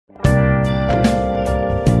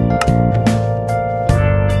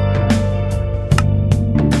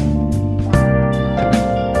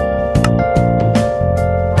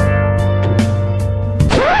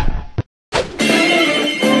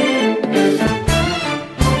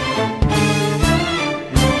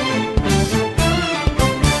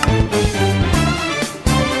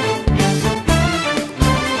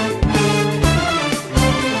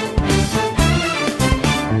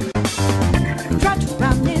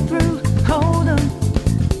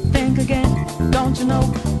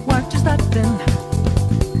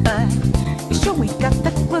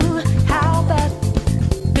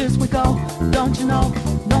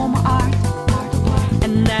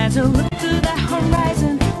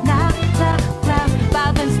horizon, not a cloud.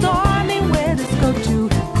 I've been storming where this go too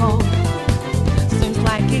cold. Seems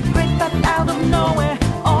like it crept up out of nowhere,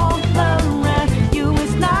 all around you.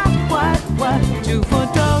 It's not what you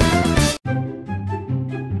foretold.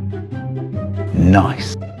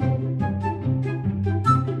 Nice.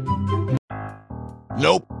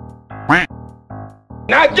 Nope.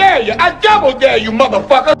 I dare you! I double dare you,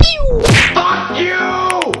 motherfucker! Fuck you!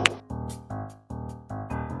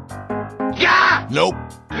 Yeah! Nope.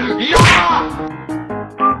 Yeah!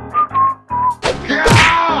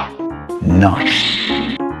 Yeah! Nice.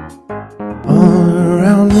 All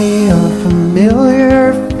around me are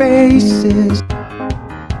familiar faces.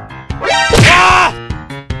 Ah!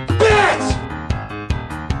 Bitch!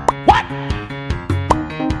 What?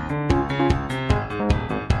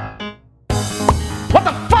 What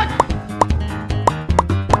the fuck?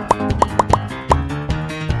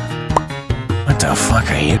 What the fuck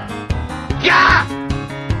are you? Yeah!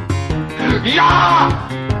 Yeah!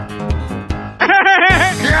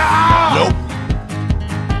 Yeah! Nope.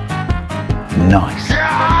 Nice.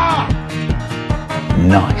 Yeah!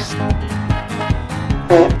 Nice.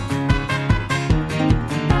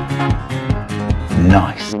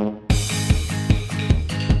 Nice.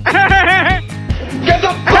 Get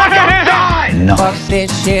the fuck outside! Fuck Nice. this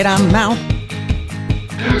shit, I'm out.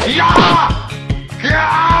 Yeah!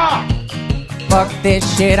 Yeah! Fuck this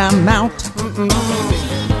shit, I'm out.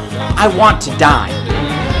 I want to die.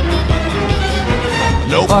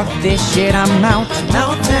 Nope. Fuck this shit, I'm out.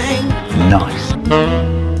 No thing. Nice.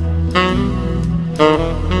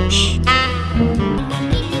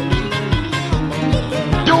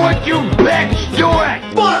 Do it, you bitch! Do it!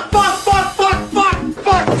 Fuck! Fuck! Fuck! Fuck! Fuck!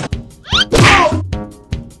 Fuck! Oh!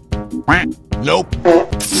 Nope.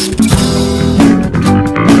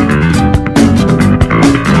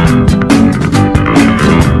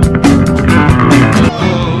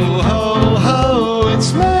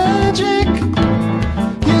 It's magic.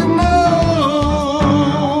 You know.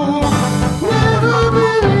 Never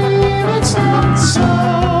believe it's not so.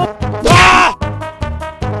 Ah!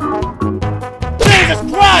 Jesus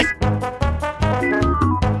Christ!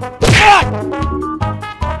 Fuck!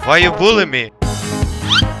 Why you bully me?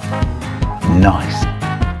 Nice.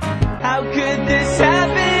 How could this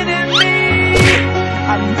happen to me?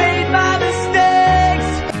 I made my mistakes.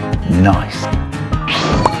 Nice.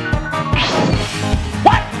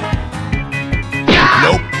 What?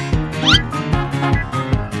 Nope.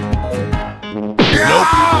 Nope.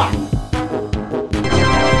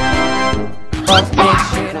 Fuck this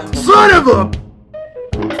shit, I'm Son of a!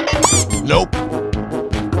 Nope.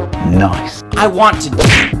 Nice. I want to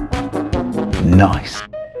die. Nice.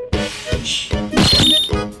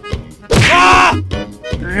 Ah!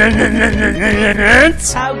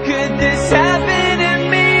 How could this happen to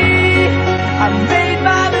me? I made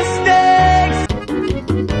my mistakes.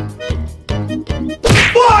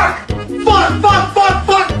 Fuck! Fuck! Fuck! Fuck!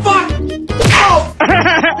 Fuck! Fuck! Oh!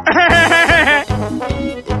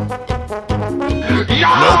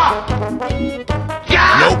 Yeah!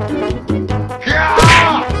 Yeah! Nope. Yeah!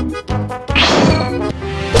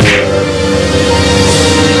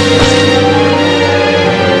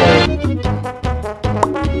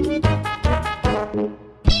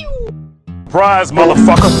 Surprise,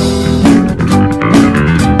 motherfucker.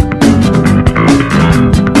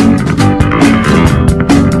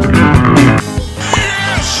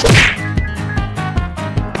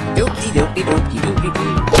 doopty doopty doopty doopty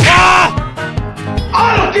doo. Ah! I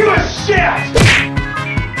don't give a shit!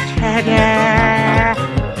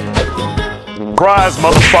 Surprise,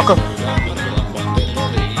 motherfucker.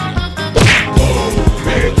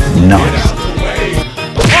 Nice.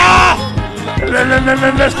 Ah!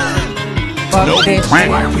 Fuck Nope. this shit.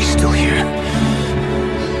 Why are we still here?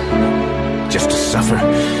 Just to suffer?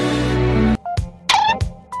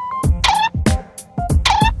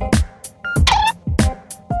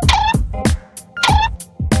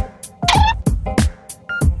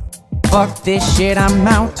 Fuck this shit, I'm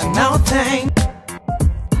out. No thing.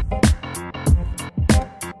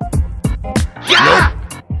 Yeah!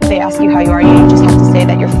 They ask you how you are, you just have to say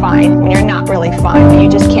that you're fine when you're not really fine, but you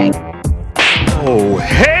just can't. Oh,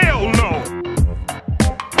 hell no!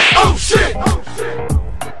 Oh shit! Oh shit!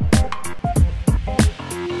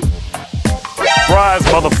 Surprise,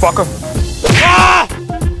 motherfucker. Ah!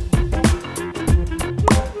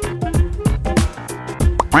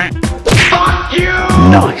 Fuck you!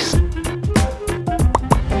 Nice.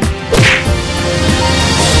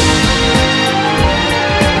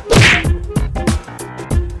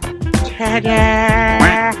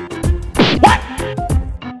 What?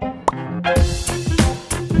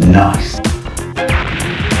 Nice.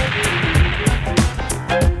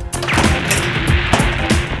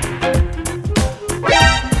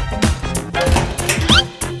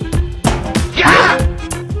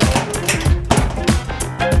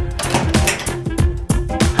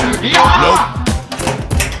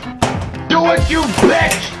 Do it, you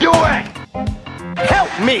bitch! Do it! Help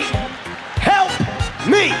me! Help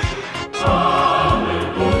me!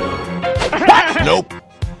 Nope.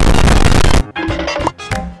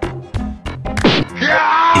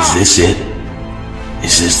 Yeah! Is this it?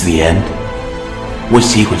 Is this the end? What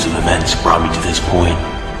sequence of events brought me to this point?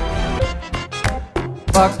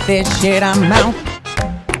 Fuck this shit, I'm out.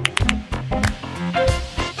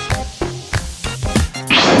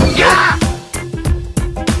 Yeah!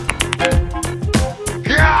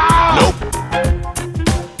 Yeah! Nope.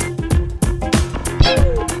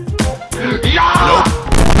 Yeah! Nope.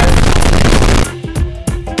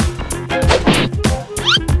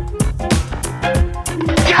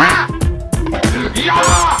 Yeah! Yeah!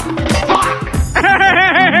 Fuck!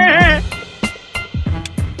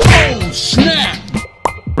 Oh, snap!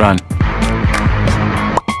 Run.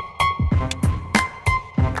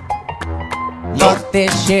 Fuck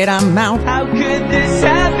this shit, I'm out. How could this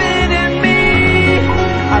happen to me?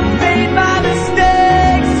 I made my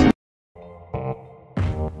mistakes.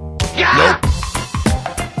 Yeah!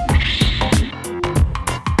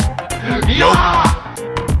 Yeah!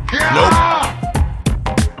 Yeah!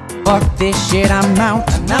 Fuck this shit, I'm out.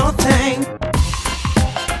 No thanks.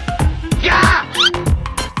 Yeah!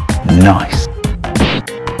 Nice.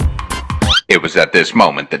 It was at this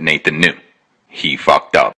moment that Nathan knew. He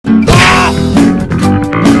fucked up.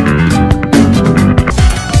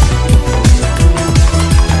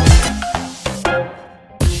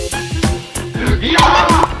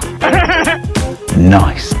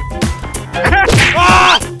 Nice.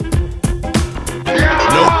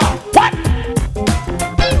 Nope. What?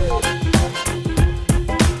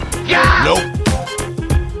 Yeah! Nope.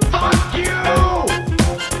 Fuck you!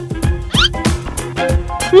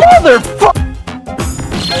 Motherfucker!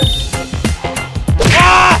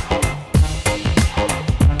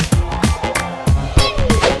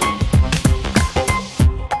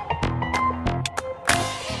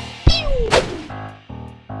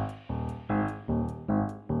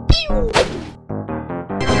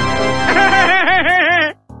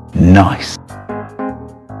 Nice.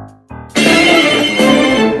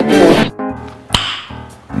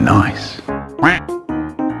 Nice.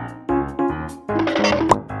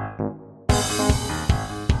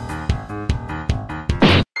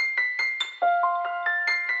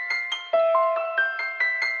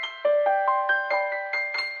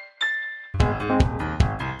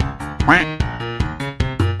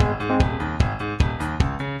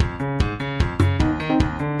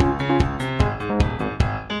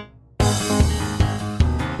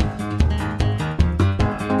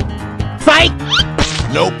 Fight!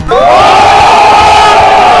 Nope.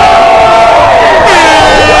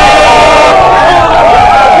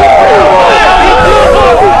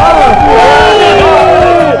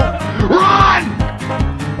 Run!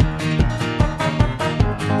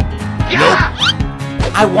 Yeah!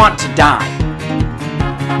 I want to die.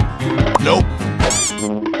 Nope.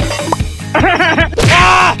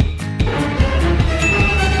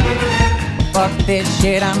 Fuck this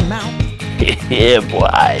shit, I'm out. Yeah,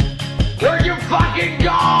 boy. Where'd you fucking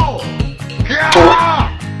go? Yeah!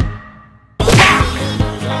 Fuck!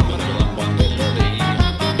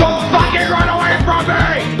 Don't fucking run away from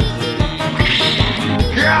me!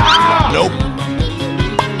 Yeah! Nope.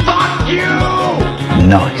 Fuck you!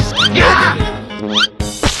 Nice.